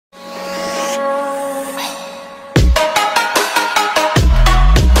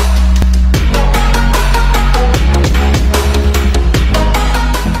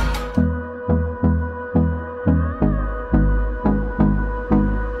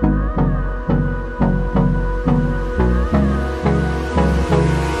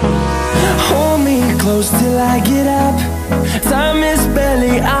close till I get up. Time is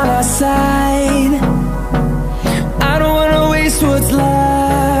barely on our side. I don't wanna waste what's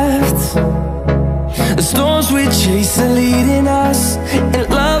left. The storms we chase are leading us, and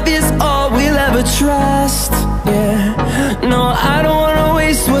love is all we'll ever trust. Yeah, no, I don't wanna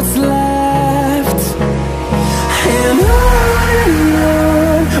waste what's left. And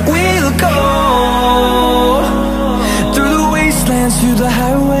on we'll go, through the wastelands, through the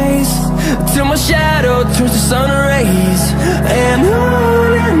highways, till my shadow turns to sun rays. And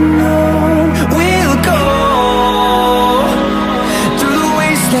on we'll go, through the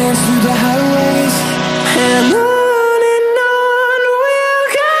wastelands, through the highways, and on we'll go.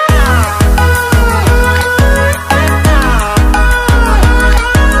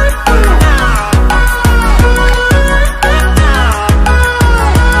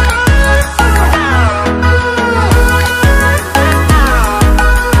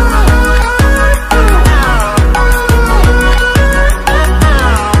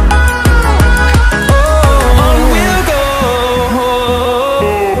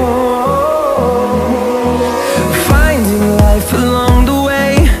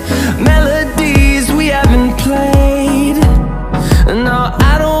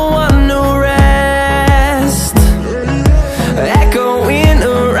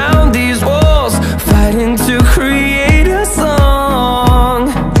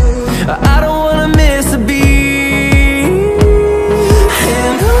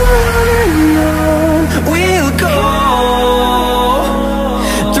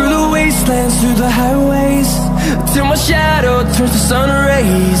 Through the highways, till my shadow turns to sun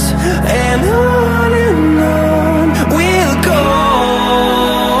rays. And on we'll go,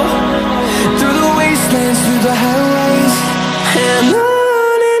 through the wastelands, through the highways, and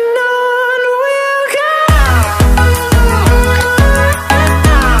on we'll go.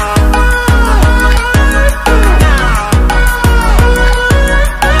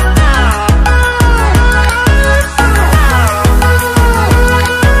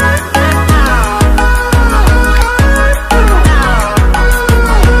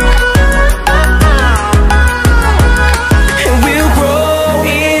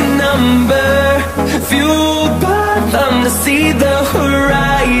 See the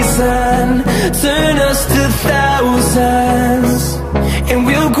horizon turn us to thousands, and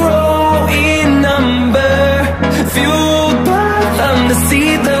we'll grow in number, fueled by them. To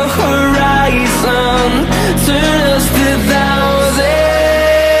see the horizon turn us to thousands,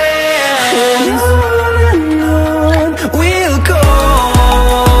 and on we'll go,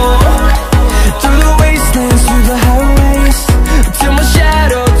 through the wastelands, through the highways, till my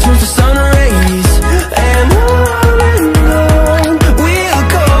shadow turns to sun rays. And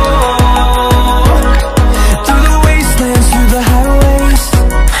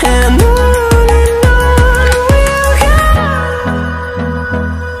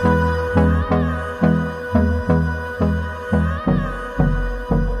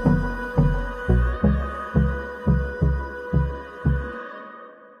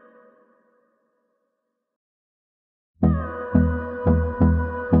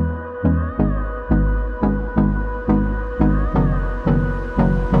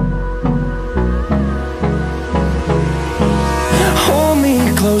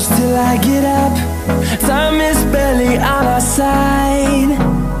close till I get up. Time is barely on our side.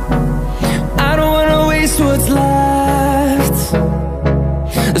 I don't wanna waste what's left.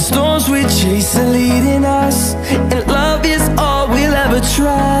 The storms we chase are leading us, and love is all we'll ever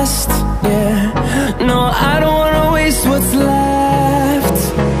trust. Yeah, no, I don't wanna waste what's left.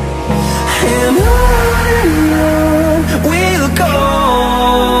 And on we'll go,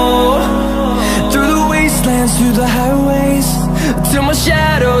 through the wastelands, through the highways, till my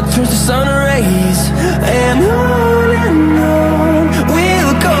shadow turns to sun rays. And on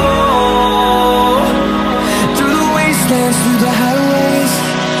we'll go, through the wastelands, through the highways,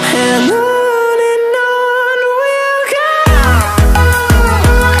 and on we'll go.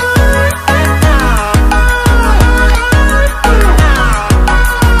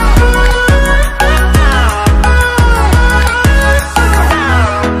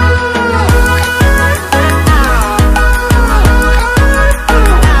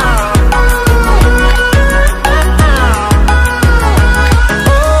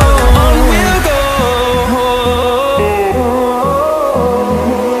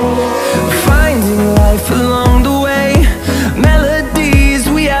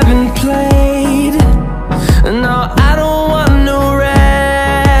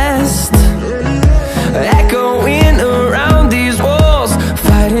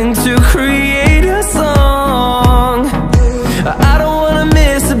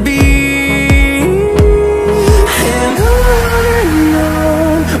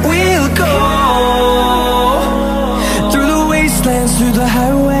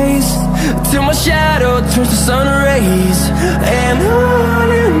 highways, till my shadow turns to sun rays. And on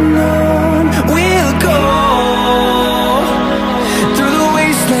we'll go, through the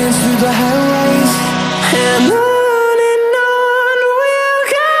wastelands, through the highways. And on we'll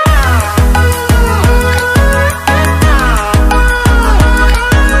go.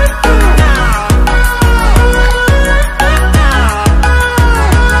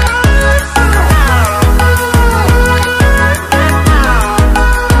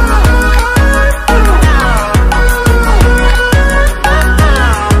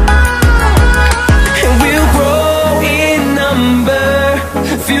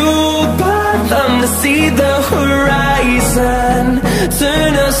 See the horizon,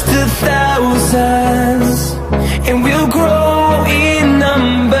 turn us to thousands, and we'll grow in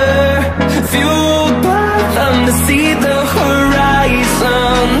number, fueled by them to see the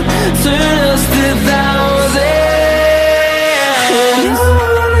horizon, turn us to thousands. And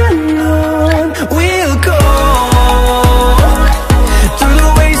on we'll go, through the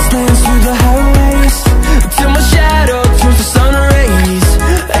wastelands, through the highways, till my shadow turns to sun rays.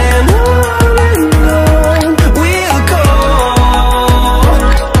 And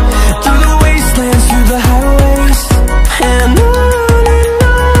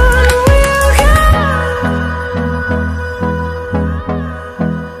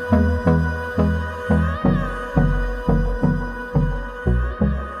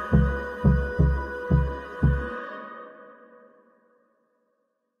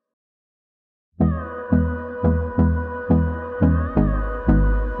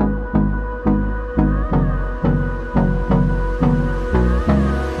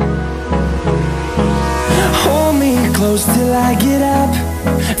close till I get up,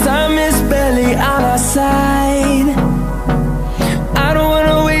 time is barely on our side. I don't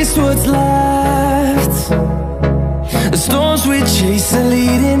wanna waste what's left. The storms we chase are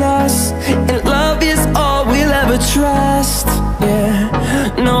leading us, and love is all we'll ever trust. Yeah,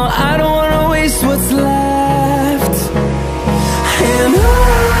 no, I don't wanna waste what's left. And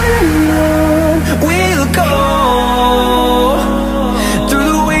on we'll go, through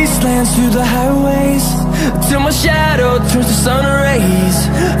the wastelands, through the highways, till my shadow turns to sun rays.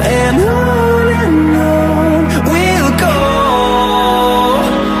 And on we'll go,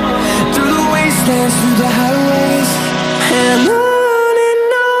 through the wastelands, through the highways. And on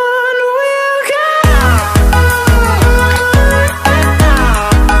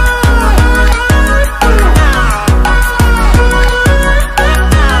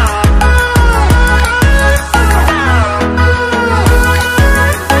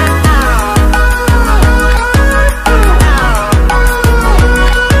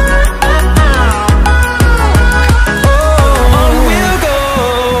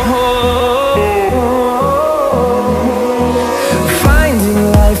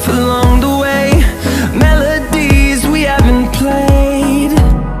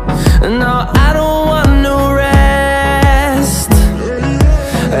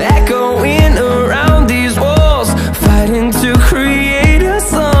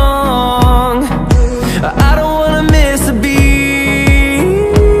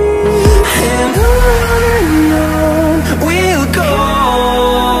we'll go.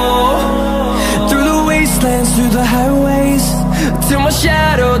 Through the highways, till my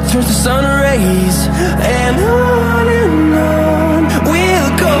shadow turns to sun rays. And